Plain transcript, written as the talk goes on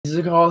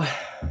What's it called?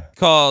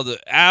 Called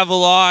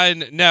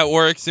Avalon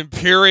Networks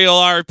Imperial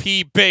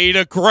RP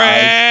Beta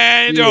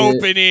Grand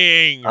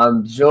Opening.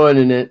 I'm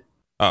joining it.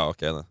 Oh,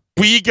 okay.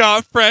 We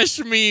got fresh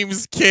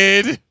memes,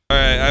 kid. All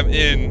right, I'm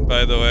in,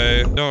 by the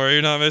way. Don't worry,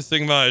 you're not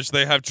missing much.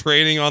 They have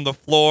training on the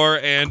floor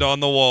and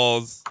on the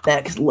walls.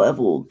 Next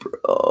level,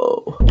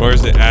 bro.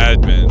 Where's the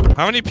admin?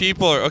 How many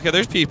people are... Okay,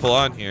 there's people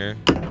on here.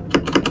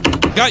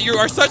 God, you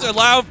are such a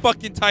loud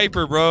fucking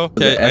typer, bro.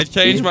 Okay, I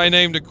changed my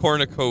name to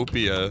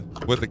Cornucopia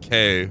with a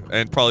K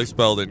and probably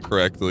spelled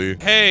incorrectly.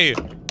 Hey,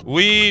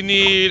 we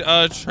need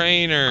a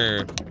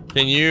trainer.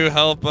 Can you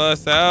help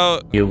us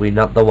out? We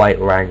not the white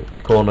rank,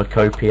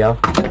 Cornucopia.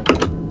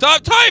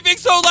 Stop typing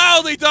so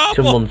loudly, Doppel!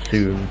 Someone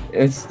soon.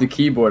 It's the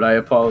keyboard. I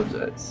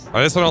apologize.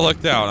 I just want to look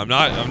down.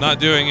 I'm not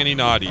doing any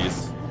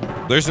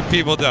naughties. There's some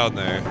people down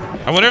there.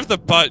 I wonder if the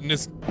button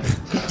is...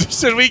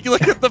 Should we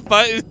look at the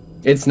button?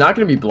 It's not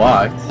going to be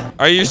blocked.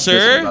 Are you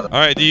sure? All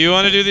right, do you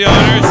want to do the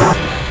honors?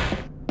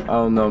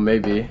 Oh, no,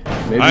 maybe.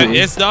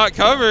 It's not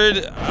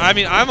covered. I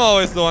mean, I'm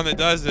always the one that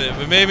does it,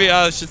 but maybe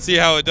I should see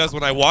how it does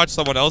when I watch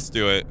someone else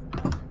do it.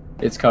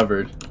 It's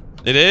covered.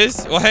 It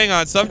is? Well, hang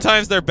on.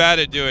 Sometimes they're bad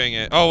at doing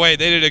it. Oh, wait,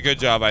 they did a good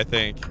job, I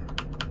think.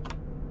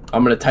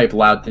 I'm going to type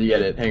loud to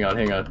get it. Hang on.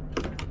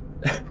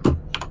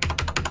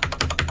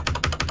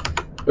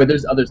 Wait,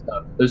 there's other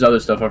stuff. There's other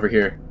stuff over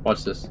here.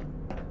 Watch this.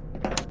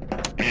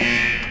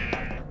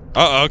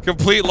 Uh-oh,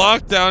 complete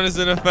lockdown is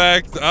in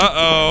effect.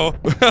 Uh-oh.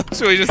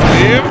 Should we just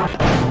leave?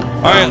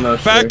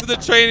 Alright, back to the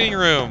training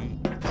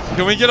room.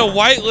 Can we get a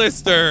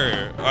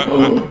whitelister?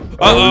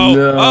 Uh-oh.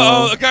 No.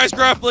 Uh-oh, a guy's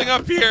grappling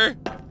up here.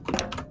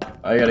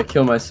 I gotta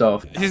kill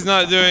myself. He's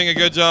not doing a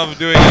good job of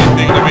doing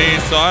anything to me,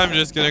 so I'm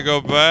just gonna go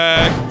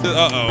back to...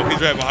 Uh-oh,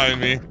 he's right behind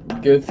me.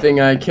 Good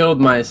thing I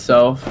killed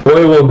myself.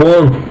 Wait, we're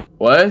gone.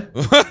 What?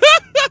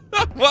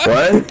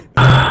 What?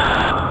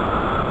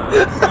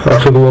 I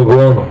said we're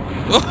gone.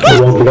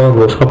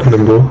 What's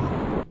happening, bro?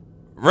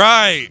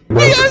 Right. He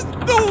has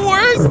the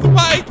worst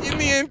mic in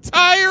the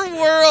entire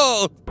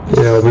world.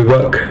 Yeah, I'll be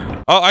back.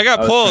 Oh, I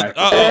got pulled.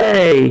 Uh-oh.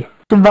 Hey,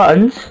 some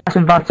buttons.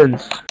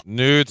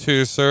 New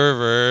to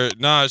server.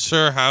 Not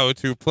sure how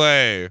to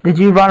play. Did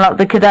you run up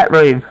the cadet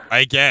room?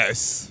 I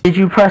guess. Did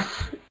you put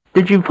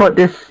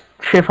this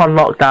ship on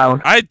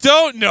lockdown? I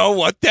don't know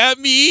what that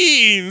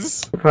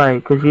means. Right,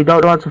 because you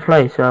don't know how to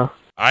play, so...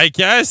 I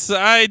guess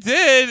I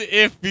did,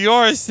 if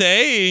you're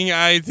saying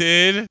I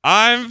did.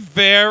 I'm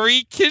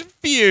very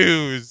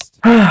confused.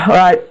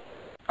 Alright,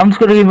 I'm just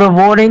gonna give you a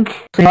warning.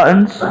 Some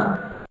buttons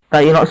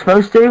that you're not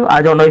supposed to.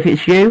 I don't know if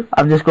it's you.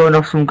 I'm just going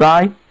off some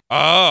guy.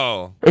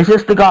 Oh. Is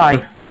this the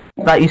guy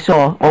that you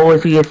saw? Or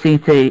was he a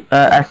ST?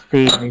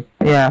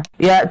 Yeah,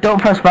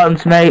 don't press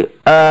buttons, mate.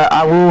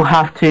 I will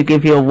have to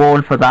give you a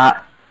warn for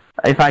that.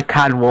 If I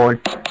can warn.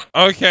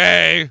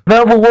 Okay.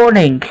 Verbal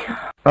warning.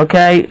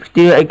 Okay, if you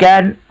do it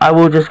again, I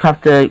will just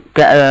have to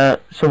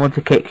get someone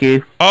to kick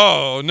you.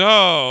 Oh,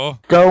 no.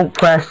 Don't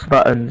press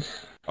buttons.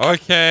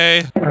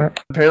 Okay.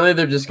 Apparently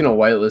they're just gonna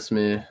whitelist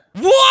me.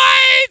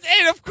 What?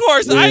 And of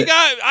course, I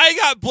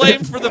got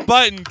blamed for the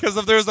button because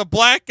there's a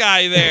black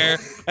guy there,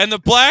 and the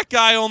black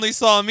guy only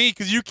saw me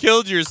because you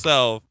killed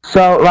yourself.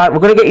 So, right, we're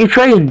gonna get you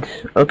trained,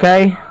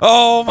 okay?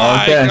 Oh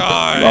my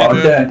god.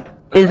 Okay.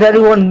 Is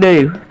anyone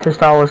new to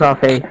Star Wars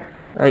RP?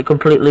 Like,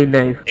 completely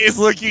new. He's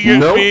looking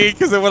at me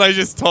because of what I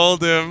just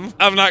told him.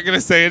 I'm not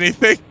gonna say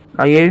anything.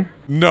 Are you?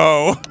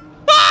 No.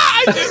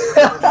 I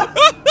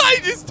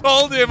just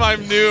told him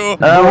I'm new.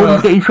 We'll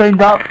just get you trained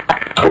up.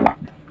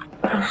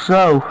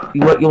 So,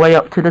 you work your way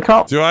up to the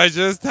top? Do I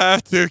just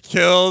have to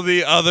kill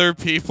the other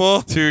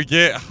people to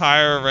get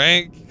higher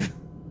rank?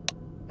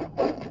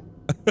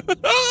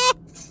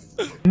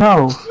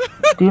 No,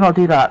 do not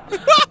do that.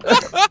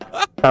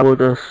 I will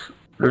just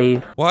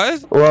leave.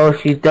 What? Well,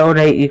 if you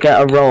donate, you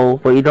get a role,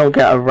 but you don't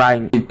get a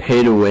rank. You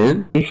pay to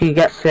win? You should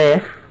get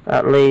safe,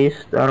 at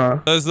least. I don't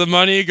know. Does the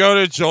money go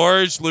to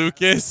George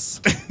Lucas?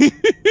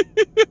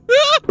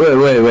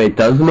 Wait.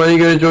 Does the money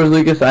go to George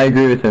Lucas? I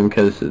agree with him,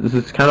 because this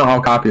is kind of all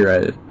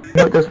copyrighted.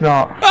 No, it does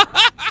not.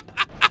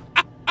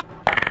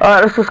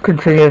 Alright, let's just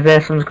continue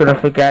this. I'm just gonna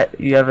forget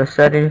you ever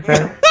said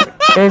anything.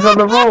 Here's on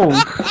the rolls.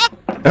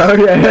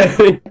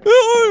 Okay.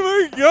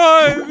 Oh my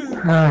god.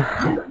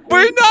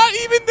 We're not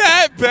even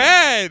that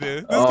bad.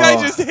 This guy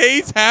just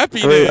hates 3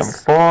 happiness.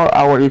 and 4,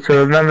 I want you to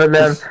remember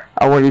them.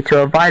 I want you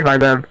to abide by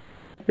them.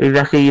 If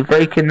I see you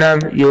breaking them,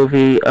 you'll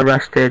be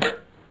arrested.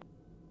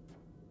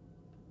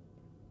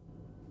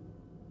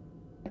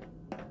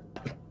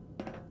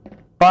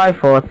 Five,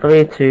 4,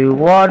 3, 2,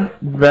 1.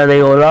 There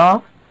they all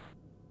are.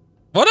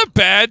 What a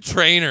bad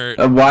trainer.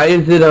 Why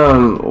is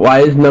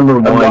number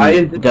 1, why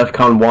is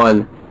DEFCON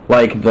 1,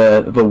 like,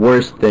 the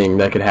worst thing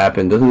that could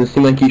happen? Doesn't it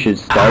seem like you should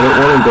start at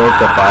 1 and go up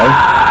to 5?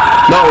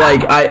 No,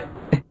 like,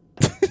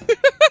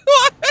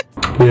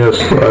 Yes,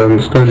 I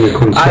understand your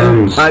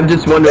concerns. I'm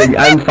just wondering,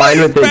 I'm fine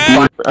with it.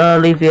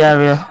 Leave the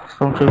area.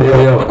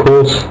 Yeah, of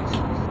course.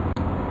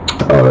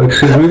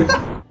 Excuse me?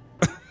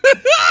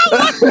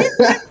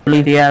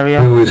 Leave the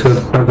area. We said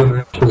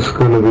just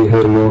gonna be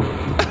heading off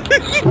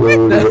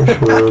slowly,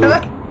 actually.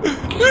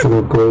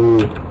 Gonna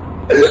go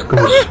Just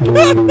gonna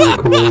slowly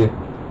walk away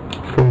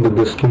from the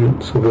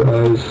distance of the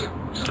eyes.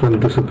 Just gonna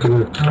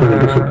disappear. Just gonna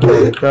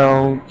disappear.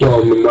 Don't.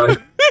 Oh, my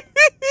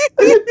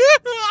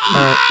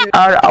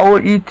I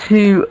want you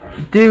to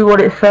do what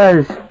it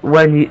says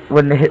when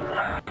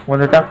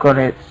the duck gun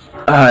hits.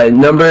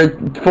 Number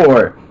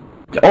 4.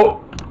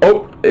 Oh,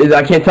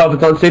 I can't tell if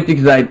it's on safety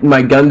because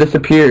my gun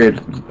disappeared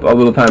a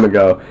little time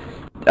ago.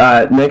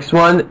 Next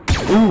one,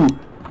 ooh,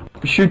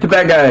 shoot the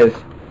bad guys.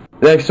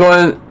 Next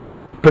one,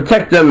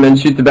 protect them and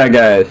shoot the bad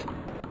guys.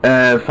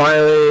 And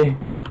finally,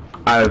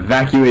 I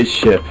evacuate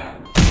ship.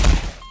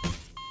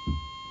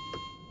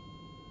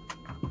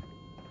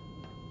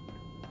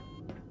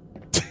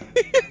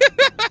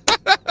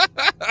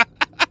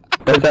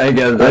 That's how you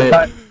guys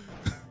say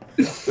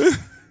it.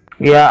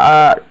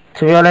 Yeah,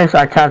 to be honest,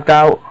 I tagged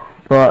out,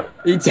 but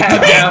He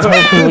tagged I out. don't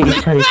think what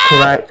you said is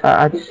correct.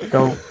 I just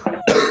don't.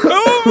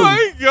 Oh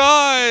my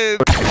god!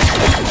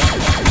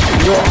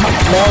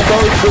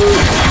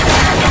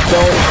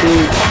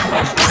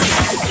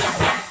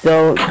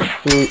 Don't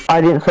shoot.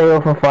 I didn't say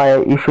open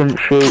fire. You shouldn't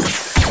shoot.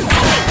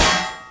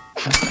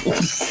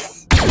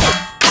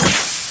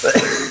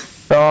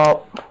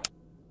 Stop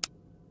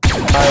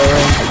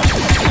firing.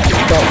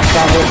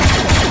 Stop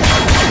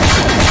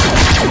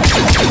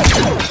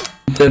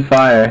You said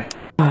fire.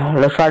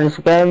 Let's try this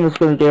again. Let's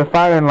go do a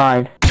firing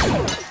line.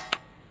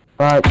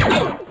 Right.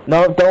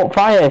 No, don't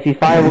fire. If you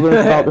fire, we're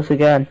gonna start this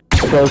again.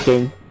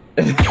 Joking.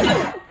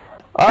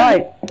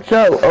 Alright,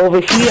 so over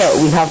here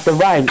we have the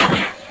rank.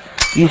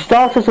 You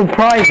start as a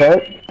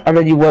private, and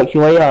then you work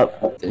your way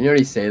up. Didn't you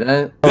already say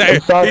that?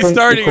 He's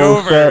starting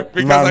over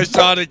because I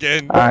shot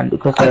again. And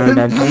because they're an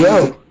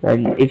NPO,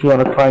 then if you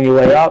want to climb your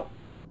way up,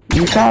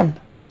 you can.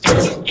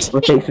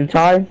 We'll take some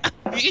time.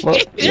 Well,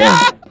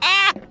 yeah.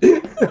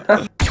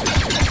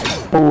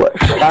 Oh,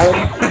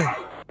 start.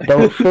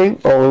 Don't shoot,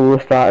 or we will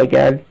start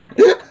again.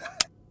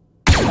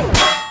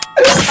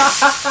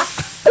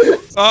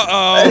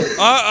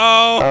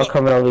 Uh-oh.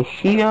 Coming over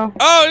here.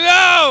 Oh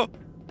no!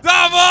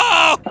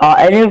 Double! Are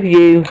any of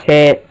you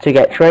here to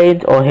get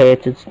trained or here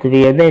to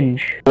be a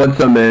ninja? What's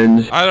a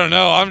minge? I don't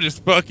know, I'm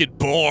just fucking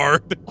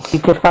bored. You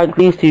could thank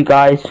these two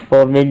guys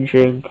for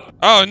minging.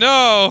 Oh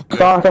no!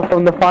 Start off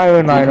from the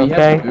firing line, He has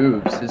okay?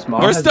 boobs. His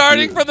mom We're has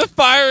starting boobs. from the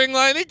firing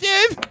line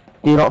again?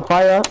 Do not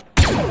fire.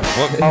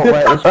 What? Oh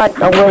wait, that's right.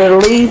 I'm gonna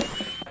leave.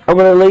 I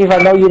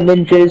know you're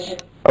ninjas.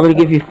 I'm gonna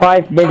give you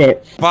 5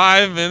 minutes.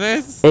 5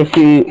 minutes? If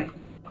you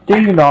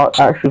do not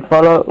actually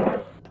follow,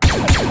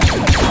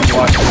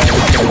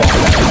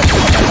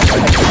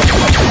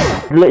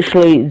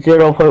 literally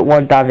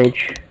 0.1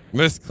 damage.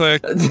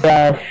 Misclick.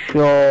 Yeah,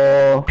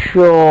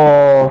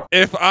 sure.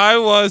 If I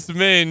was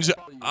Minge,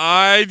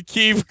 I'd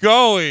keep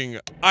going.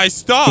 I You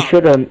stop.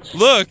 shouldn't.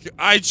 Look,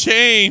 I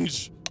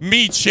change.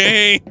 Me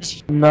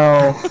change.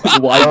 No.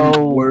 One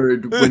No.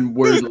 word when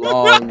word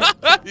long.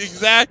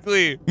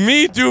 Exactly.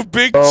 Me do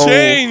big Oh.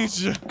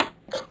 change.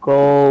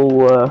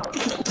 Go.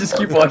 Just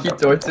keep walking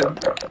towards him.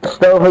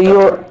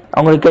 Stover,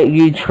 I'm gonna get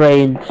you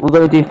trained. We're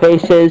gonna do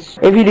faces.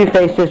 If you do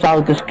faces,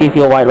 I'll just give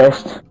you a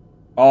whitelist.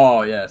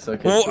 Oh, yes,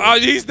 okay. Well, cool.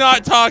 he's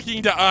not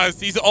talking to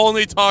us. He's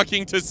only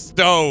talking to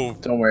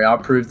Stove. Don't worry, I'll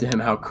prove to him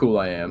how cool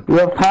I am.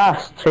 You're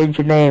past. Change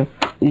your name.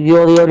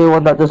 You're the only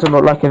one that doesn't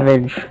look like a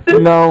Minge.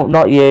 No,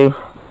 not you.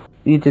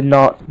 You did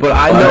not. But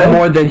I know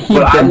more than he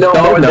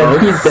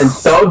does.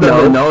 Stove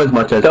doesn't know as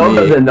much as me. Stove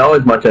doesn't know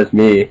as much as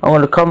me. I'm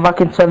gonna come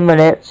back in 10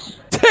 minutes.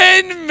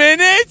 10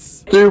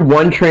 minutes? Through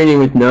one training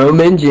with no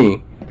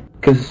minging.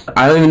 Cause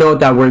I don't even know what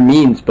that word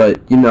means,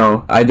 but you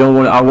know, I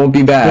won't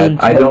be bad.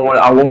 I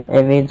won't.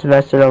 It means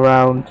messing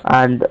around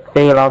and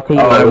being on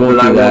people. Oh, I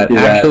won't do that.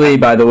 Actually,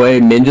 by the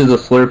way, minge is a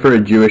slur for a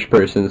Jewish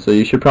person, so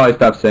you should probably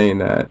stop saying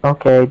that.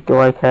 Okay, do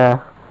I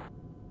care?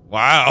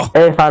 Wow.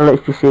 If I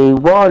literally see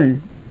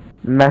one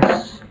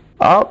mess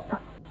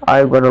up,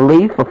 I'm gonna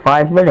leave for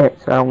 5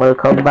 minutes and I'm gonna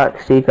come back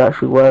to see if it's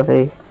actually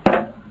worthy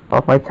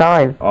of my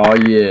time. Oh,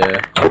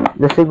 yeah.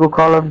 The single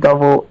column,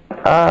 double,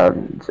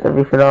 and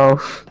everything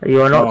else.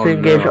 You are not to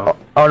engage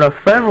on a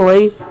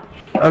friendly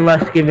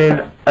unless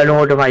given an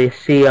order by your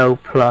CO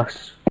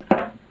plus.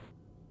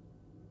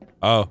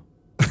 Oh.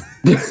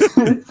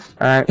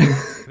 Alright.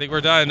 I think we're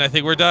done. I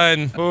think we're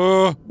done.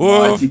 Woof,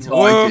 Talky,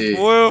 talky.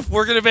 woof.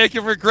 We're gonna make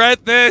him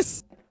regret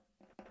this.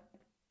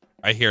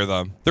 I hear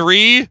them.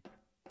 3,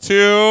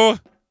 2.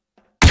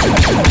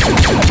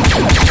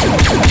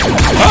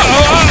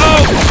 Uh-oh!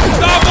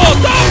 Double!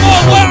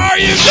 What are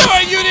you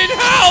doing? You didn't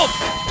help!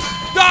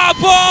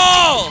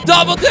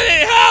 Double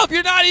didn't help!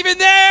 You're not even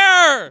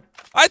there!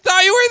 I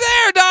thought you were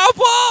there,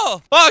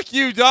 Double! Fuck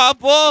you,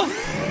 Double!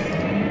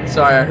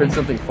 Sorry, I heard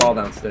something fall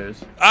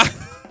downstairs.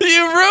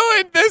 You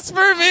ruined this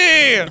for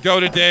me! Go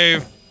to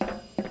Dave.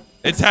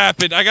 It's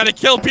happened. I gotta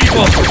kill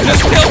people.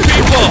 Just kill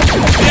people.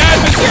 The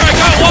admin's here.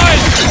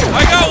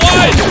 I got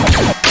one.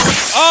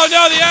 Oh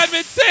no, the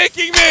admin's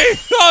taking me.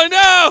 Oh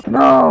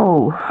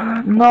no.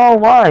 No,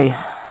 why?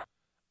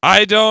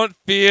 I don't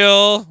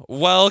feel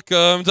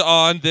welcomed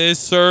on this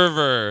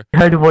server. I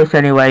heard a voice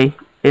anyway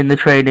in the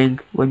training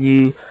when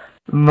you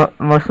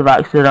must have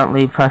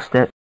accidentally pressed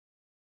it.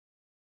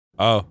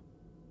 Oh.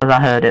 Because I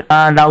heard it.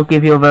 And I'll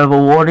give you a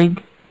verbal warning.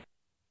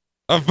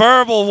 A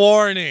verbal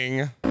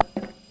warning.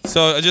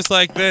 So, just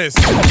like this.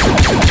 So, sir.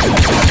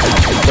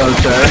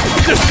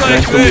 Just like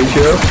Nice to this. meet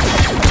you.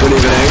 Good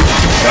evening.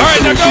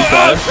 Alright, now Nice to go. meet you,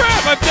 Oh, sir.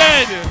 crap, I'm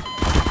dead.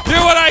 Do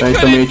what I Nice to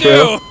couldn't meet do.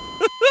 you.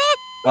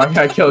 I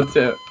got killed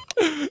too.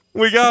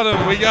 We got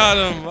him. We got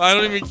him. I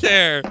don't even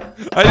care.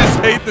 I just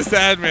hate this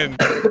admin.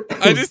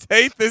 I just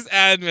hate this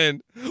admin.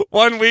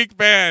 1 week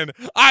ban.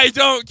 I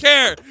don't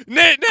care.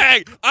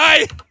 Knit-nag,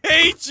 I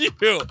hate you.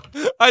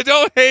 I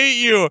don't hate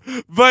you,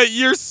 but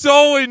you're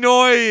so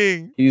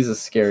annoying. He's a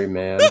scary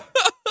man.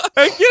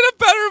 And get a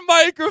better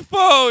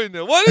microphone.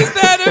 What is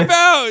that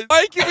about?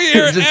 I can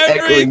hear It's just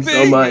echoing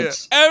everything. so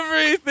much.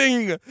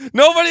 Everything.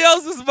 Nobody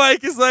else's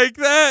mic is like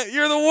that.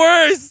 You're the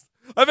worst.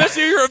 I bet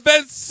you your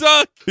events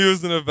suck. He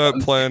was an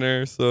event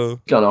planner, so.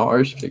 Kind of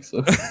harsh,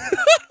 Pixel.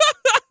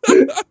 I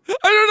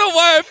don't know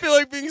why I feel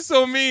like being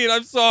so mean.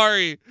 I'm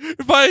sorry.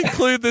 If I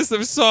include this,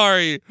 I'm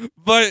sorry.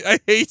 But I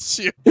hate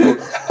you.